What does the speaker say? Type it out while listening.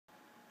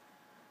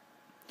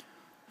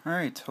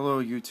Alright,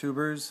 hello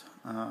YouTubers.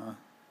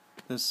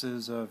 This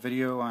is a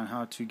video on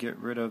how to get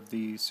rid of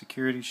the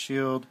Security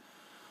Shield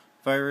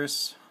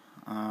virus.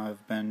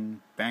 I've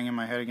been banging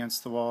my head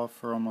against the wall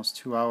for almost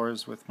 2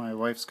 hours with my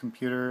wife's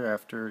computer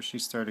after she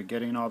started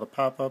getting all the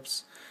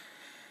pop-ups,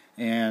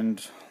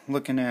 and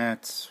looking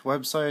at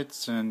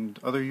websites and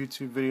other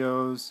YouTube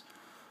videos.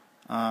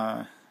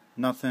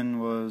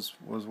 Nothing was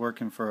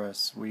working for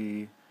us.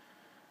 We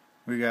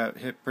got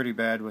hit pretty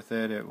bad with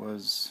it. It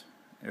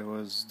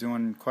was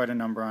doing quite a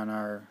number on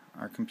our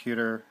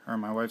computer, or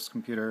my wife's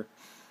computer.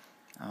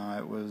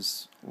 It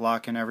was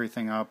locking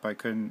everything up. I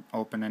couldn't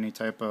open any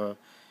type of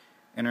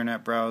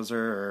internet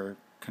browser or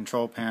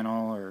control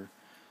panel or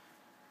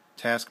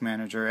task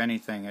manager,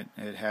 anything.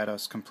 It had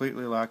us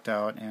completely locked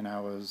out, and I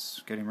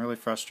was getting really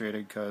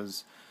frustrated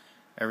because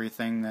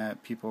everything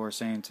that people were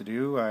saying to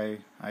do,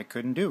 I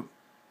couldn't do.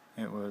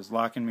 It was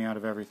locking me out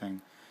of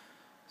everything.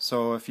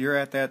 So if you're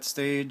at that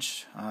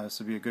stage, this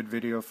would be a good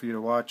video for you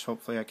to watch.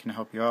 Hopefully I can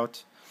help you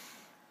out.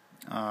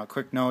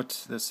 Quick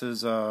note, this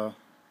is a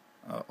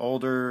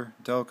older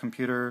Dell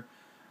computer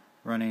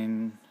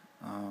running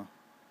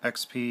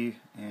XP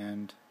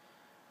and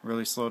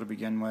really slow to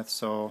begin with,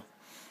 so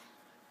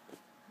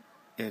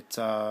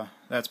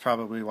that's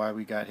probably why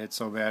we got hit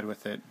so bad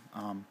with it.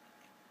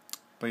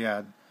 But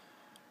yeah,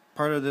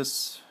 part of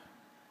this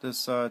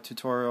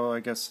tutorial,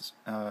 I guess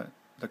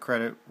the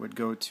credit would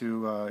go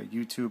to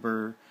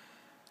YouTuber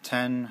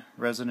 10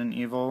 Resident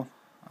Evil,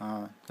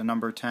 the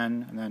number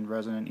 10 and then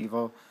Resident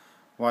Evil.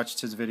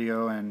 Watched his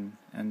video, and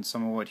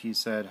some of what he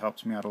said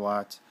helped me out a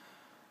lot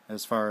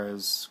as far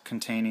as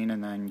containing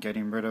and then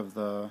getting rid of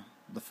the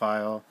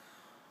file.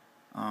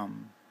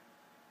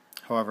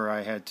 However,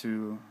 I had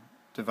to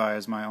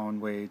devise my own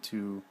way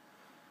to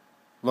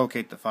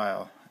locate the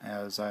file,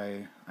 as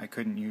I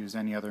couldn't use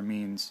any other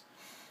means.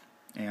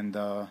 And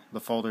the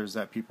folders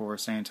that people were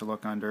saying to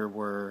look under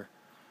were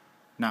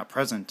not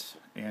present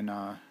in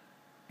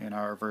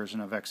our version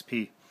of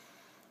XP.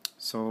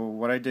 So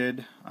what I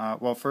did,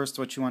 well, first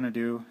what you want to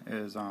do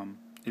is,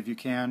 if you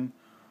can,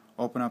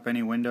 open up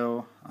any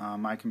window,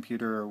 my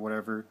computer or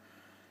whatever,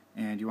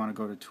 and you want to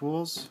go to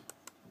Tools,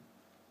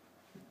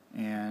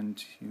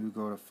 and you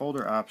go to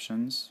Folder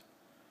Options.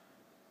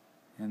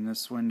 In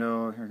this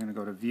window, you're going to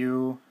go to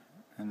View,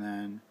 and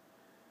then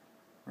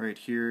right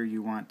here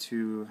you want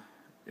to,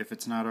 if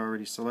it's not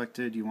already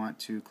selected, you want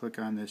to click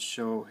on this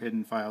Show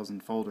Hidden Files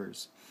and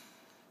Folders.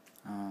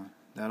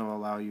 That'll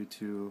allow you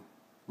to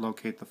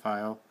locate the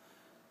file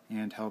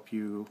and help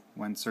you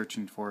when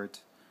searching for it.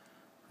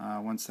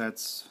 Once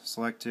that's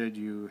selected,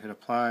 you hit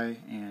Apply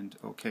and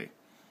OK.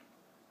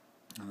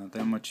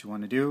 Then what you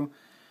want to do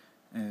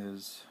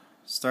is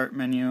Start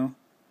menu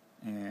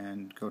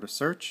and go to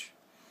Search,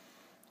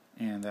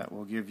 and that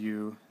will give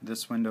you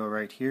this window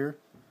right here.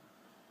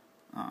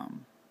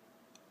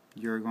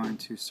 You're going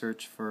to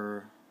search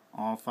for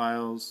all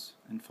files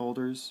and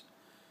folders,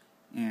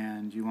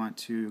 and you want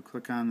to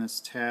click on this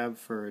tab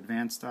for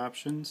advanced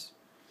options,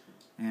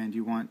 and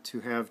you want to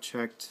have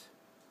checked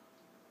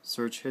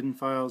search hidden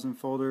files and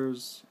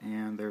folders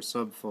and their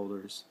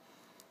subfolders.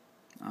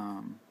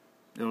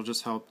 It'll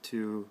just help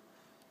to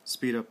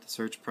speed up the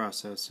search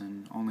process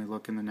and only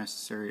look in the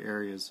necessary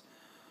areas.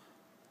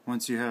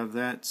 Once you have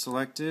that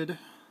selected,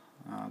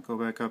 go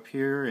back up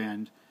here,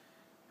 and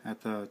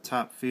at the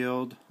top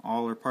field,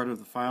 all or part of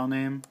the file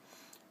name,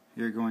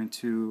 you're going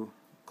to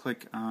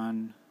click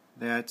on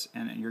that,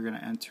 and you're going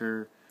to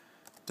enter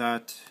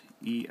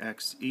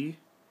 .exe. You're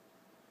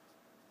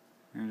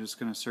just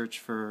going to search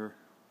for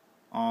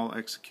all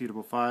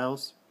executable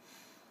files,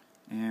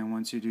 and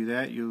once you do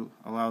that, you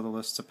allow the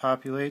list to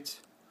populate,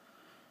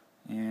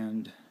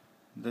 and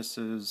this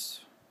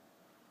is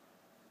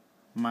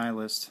my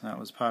list that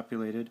was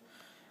populated.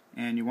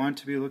 And you want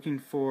to be looking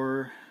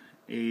for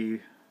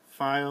a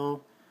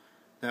file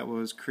that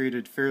was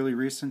created fairly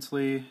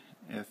recently,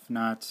 if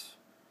not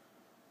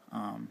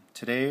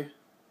today.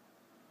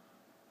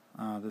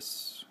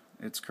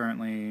 It's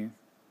currently,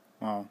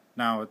 well,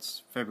 now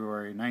it's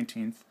February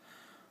 19th.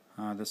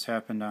 This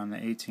happened on the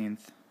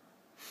 18th.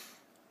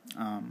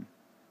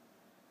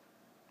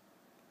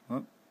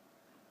 Whoop.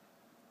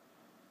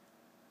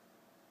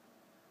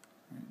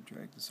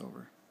 Drag this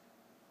over.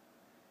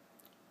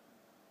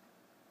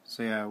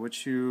 So yeah,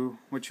 what you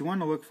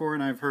want to look for,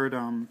 and I've heard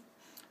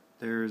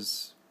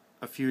there's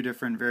a few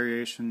different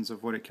variations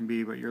of what it can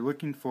be, but you're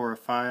looking for a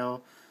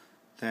file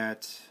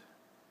that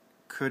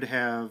could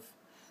have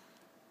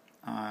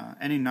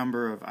any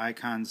number of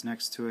icons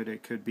next to it.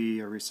 It could be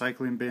a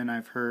recycling bin,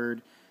 I've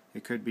heard.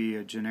 It could be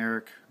a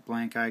generic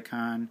blank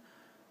icon.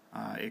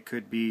 It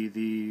could be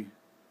the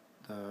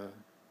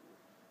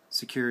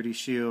Security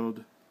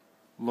Shield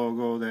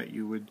logo that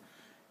you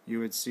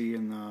would see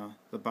in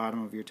the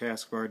bottom of your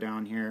taskbar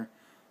down here.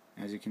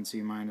 As you can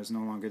see, mine is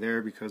no longer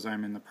there because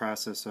I'm in the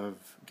process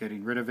of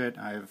getting rid of it.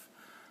 I've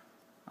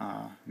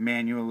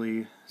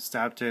manually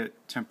stopped it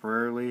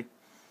temporarily.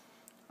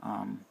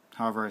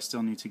 However, I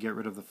still need to get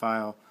rid of the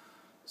file.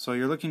 So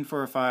you're looking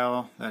for a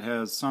file that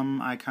has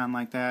some icon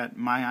like that.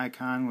 My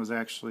icon was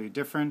actually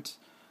different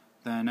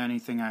than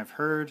anything I've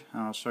heard.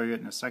 I'll show you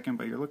it in a second,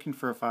 but you're looking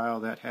for a file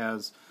that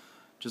has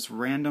just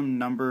random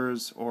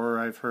numbers, or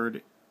I've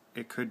heard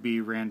it could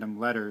be random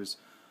letters.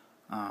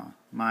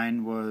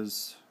 Mine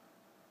was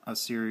a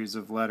series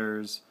of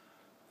letters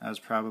as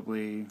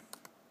probably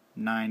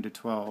 9 to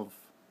 12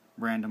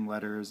 random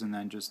letters and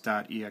then just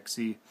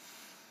 .exe.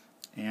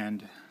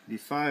 And the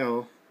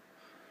file,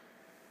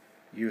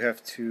 you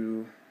have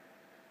to,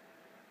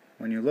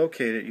 when you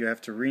locate it, you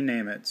have to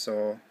rename it.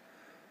 So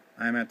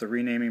I'm at the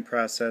renaming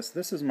process.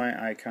 This is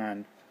my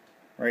icon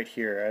right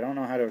here. I don't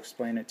know how to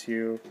explain it to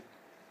you.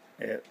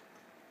 It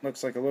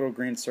looks like a little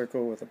green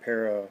circle with a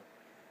pair of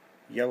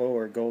yellow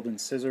or golden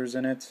scissors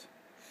in it.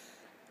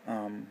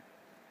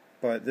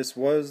 But this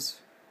was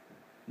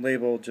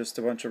labeled just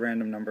a bunch of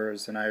random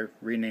numbers, and I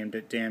renamed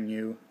it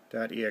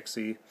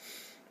damnyou.exe.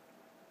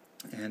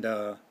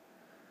 And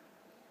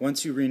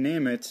once you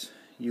rename it,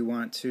 you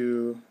want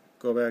to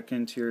go back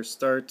into your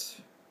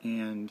start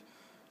and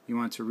you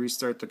want to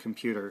restart the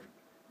computer.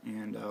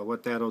 And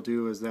what that'll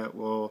do is that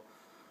will,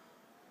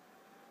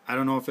 I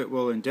don't know if it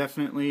will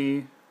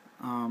indefinitely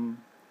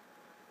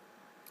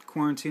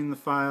quarantine the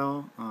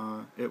file.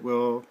 It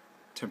will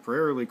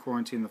temporarily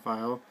quarantine the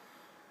file,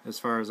 as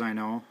far as I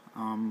know.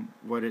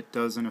 What it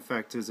does in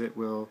effect is it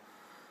will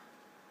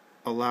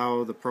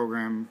allow the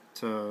program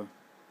to,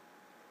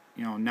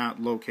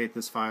 not locate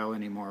this file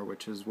anymore,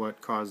 which is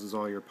what causes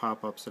all your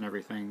pop-ups and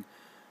everything.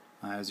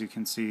 As you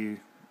can see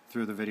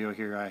through the video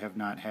here, I have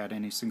not had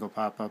any single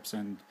pop-ups,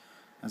 and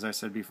as I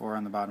said before,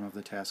 on the bottom of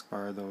the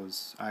taskbar,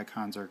 those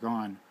icons are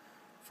gone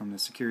from the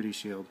security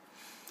shield.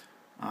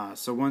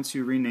 So once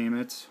you rename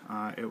it,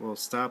 it will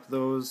stop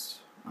those,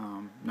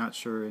 not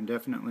sure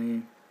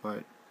indefinitely,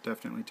 but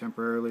definitely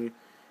temporarily.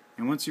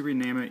 And once you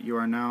rename it, you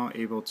are now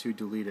able to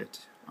delete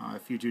it.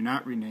 If you do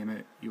not rename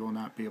it, you will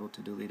not be able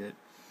to delete it.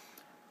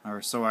 Or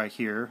so I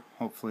hear.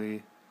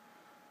 Hopefully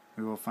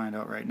we will find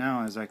out right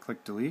now as I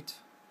click delete.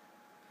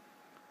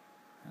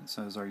 It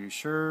says, "Are you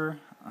sure?"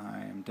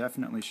 I am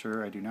definitely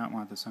sure. I do not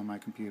want this on my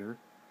computer.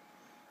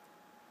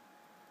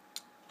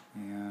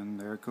 And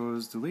there it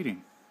goes,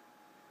 deleting.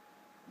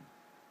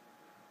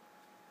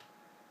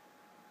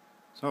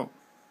 So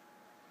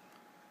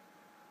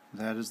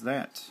that is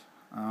that.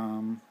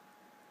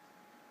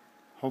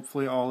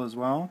 Hopefully all is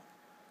well.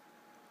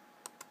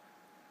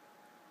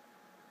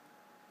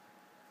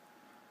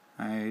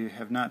 I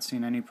have not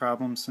seen any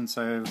problems since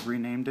I've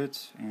renamed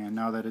it, and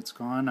now that it's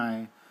gone,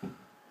 I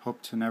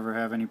hope to never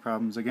have any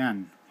problems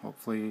again.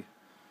 Hopefully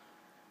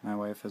my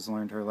wife has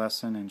learned her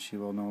lesson and she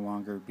will no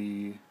longer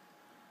be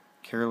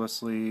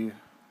carelessly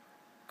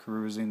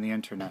perusing the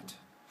internet.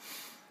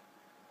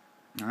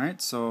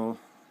 Alright, so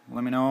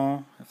let me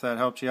know if that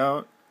helped you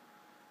out.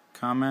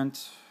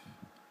 Comment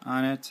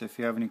on it if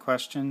you have any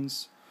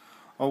questions.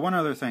 Oh, one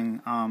other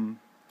thing,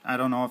 I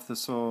don't know if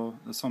this will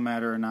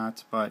matter or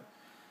not, but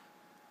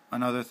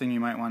another thing you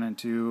might want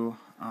to do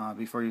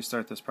before you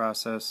start this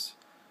process,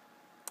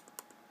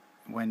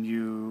 when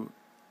you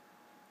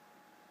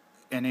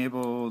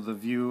enable the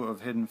view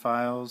of hidden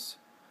files,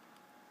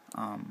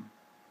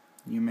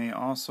 you may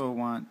also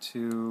want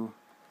to,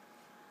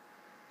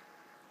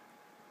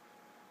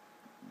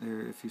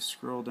 if you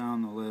scroll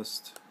down the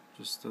list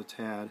just a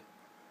tad,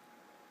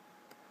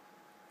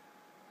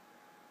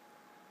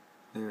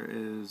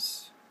 you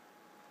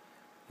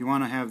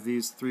want to have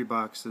these 3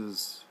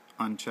 boxes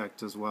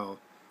unchecked as well.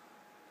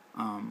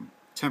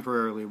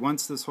 Temporarily.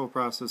 Once this whole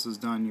process is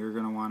done, you're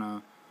going to want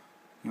to,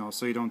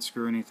 so you don't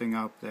screw anything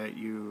up that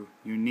you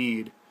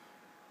need,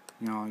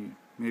 you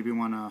maybe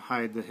want to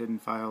hide the hidden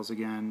files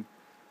again.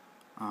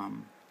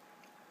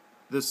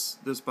 This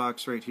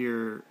box right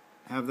here,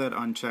 have that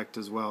unchecked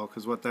as well,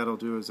 because what that'll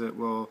do is it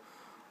will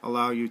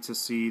allow you to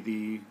see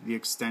the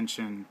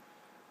extension,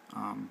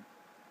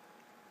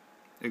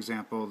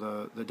 example,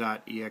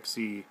 the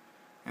 .exe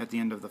at the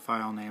end of the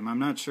file name. I'm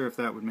not sure if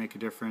that would make a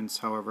difference.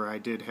 However, I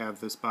did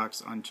have this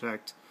box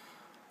unchecked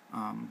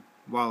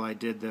while I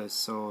did this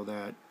so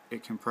that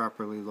it can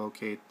properly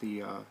locate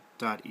the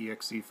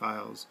 .exe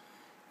files,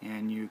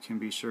 and you can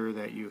be sure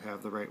that you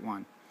have the right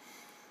one.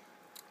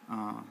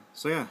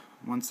 So yeah,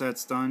 once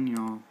that's done,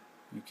 you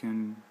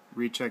can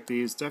recheck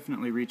these.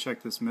 Definitely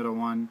recheck this middle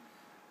one.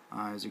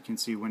 As you can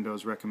see,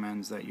 Windows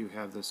recommends that you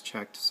have this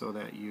checked so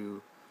that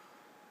you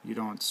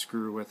don't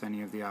screw with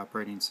any of the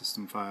operating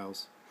system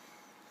files.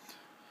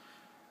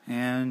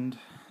 And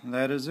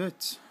that is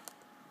it.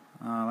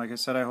 Like I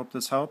said, I hope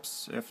this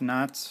helps. If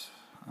not,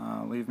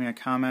 leave me a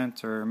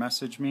comment or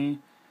message me,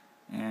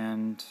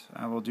 and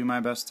I will do my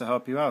best to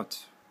help you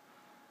out.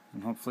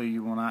 And hopefully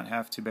you will not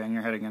have to bang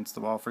your head against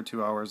the wall for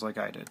 2 hours like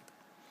I did.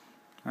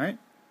 Alright,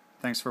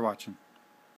 thanks for watching.